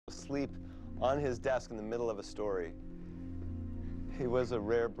asleep on his desk in the middle of a story. He was a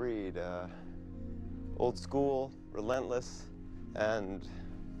rare breed, old school, relentless, and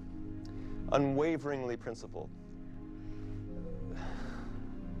unwaveringly principled.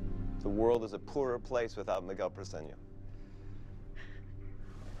 The world is a poorer place without Miguel Briceño.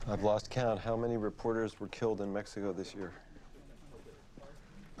 I've lost count. How many reporters were killed in Mexico this year?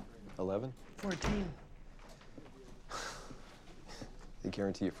 11? 14. They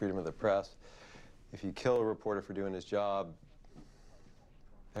guarantee you freedom of the press. If you kill a reporter for doing his job,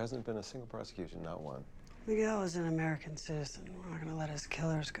 there hasn't been a single prosecution, not one. Miguel is an American citizen. We're not going to let his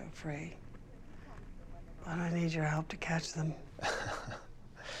killers go free. But I need your help to catch them.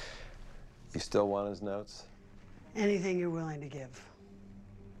 You still want his notes? Anything you're willing to give.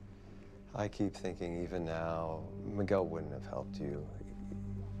 I keep thinking even now, Miguel wouldn't have helped you.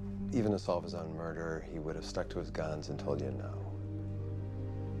 Even to solve his own murder, he would have stuck to his guns and told you no.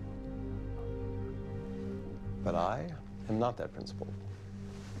 But I am not that principled.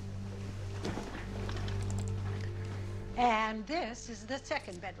 And this is the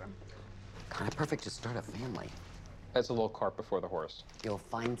second bedroom. Kind of perfect to start a family. That's a little cart before the horse. You'll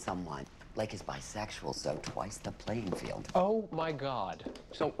find someone. Like his bisexual, so twice the playing field. Oh, my God.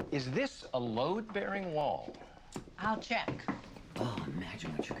 So is this a load-bearing wall? I'll check. Oh,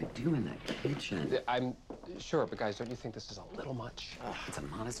 imagine what you could do in that kitchen. I'm sure, but guys, don't you think this is a little much? It's a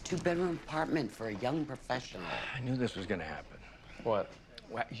modest two-bedroom apartment for a young professional. I knew this was going to happen. What?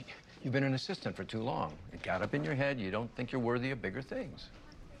 Well, you've been an assistant for too long. It got up in your head. You don't think you're worthy of bigger things.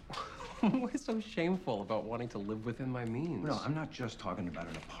 What's so shameful about wanting to live within my means? No, I'm not just talking about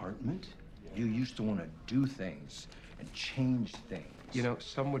an apartment. You used to want to do things and change things. You know,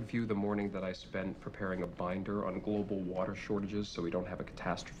 some would view the morning that I spent preparing a binder on global water shortages so we don't have a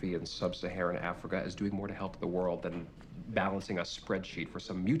catastrophe in sub-Saharan Africa as doing more to help the world than balancing a spreadsheet for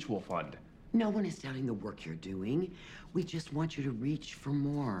some mutual fund. No one is doubting the work you're doing. We just want you to reach for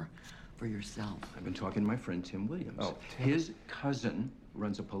more for yourself. I've been talking to my friend Tim Williams. Oh, Tim. His cousin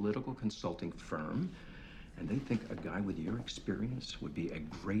runs a political consulting firm, and they think a guy with your experience would be a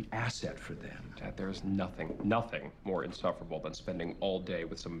great asset for them. Dad, there's nothing more insufferable than spending all day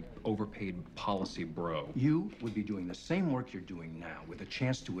with some overpaid policy bro. You would be doing the same work you're doing now with a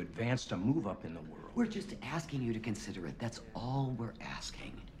chance to advance, to move up in the world. We're just asking you to consider it. That's all we're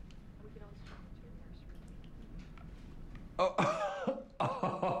asking.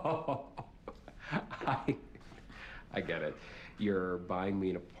 I get it. You're buying me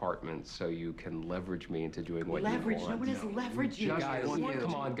an apartment so you can leverage me into doing what Leverage? you want. No one is leveraging Guys, you.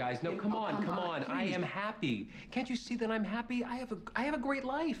 come on, guys. No, come on. I please. am happy. Can't you see that I'm happy? I have a great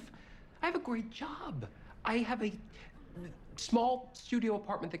life. I have a great job. I have a small studio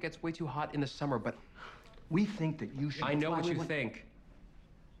apartment that gets way too hot in the summer, but We think that you should... I know what you think.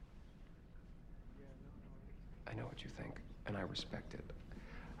 I know what you think, and I respect it.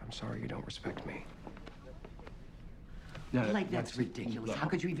 I'm sorry you don't respect me. No, Like, that's ridiculous. Look. How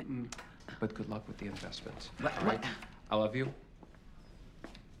could you even... But good luck with the investments. What? all right? I love you.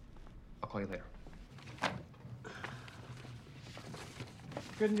 I'll call you later.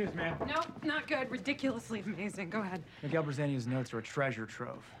 Good news, man. Nope, not good. Ridiculously amazing. Go ahead. Miguel Briceño's notes are a treasure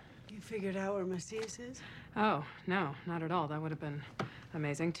trove. You figured out where Macias is? Oh, no, not at all. That would have been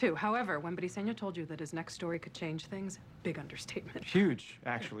amazing, too. However, when Briceño told you that his next story could change things, big understatement. Huge,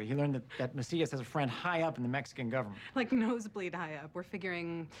 actually. He learned that Macias has a friend high up in the Mexican government. Like nosebleed high up. We're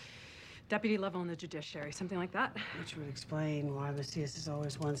figuring deputy level in the judiciary, something like that. Which would explain why Macias is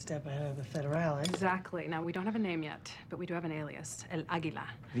always one step ahead of the federales. Exactly. Now, we don't have a name yet, but we do have an alias, El Águila.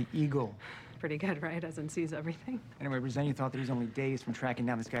 The Eagle. Pretty good, right? As in sees everything. Anyway, Briceño thought that he was only days from tracking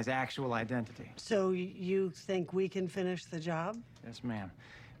down this guy's actual identity. So you think we can finish the job? Yes, ma'am.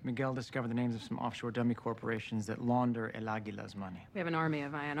 Miguel discovered the names of some offshore dummy corporations that launder El Águila's money. We have an army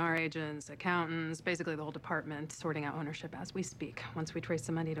of INR agents, accountants, basically the whole department sorting out ownership as we speak. Once we trace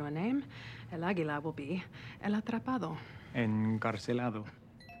the money to a name, El Águila will be El Atrapado. Encarcelado.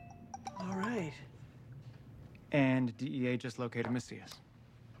 All right. And DEA just located Macias.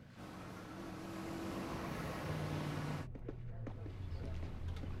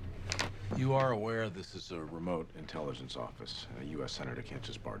 You are aware this is a remote intelligence office. A U.S. senator can't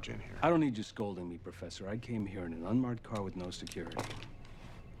just barge in here. I don't need you scolding me, Professor. I came here in an unmarked car with no security.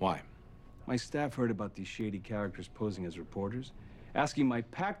 Why? My staff heard about these shady characters posing as reporters, asking my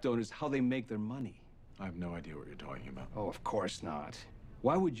PAC donors how they make their money. I have no idea what you're talking about. Oh, of course not.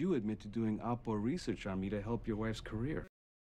 Why would you admit to doing Oppo research on me to help your wife's career?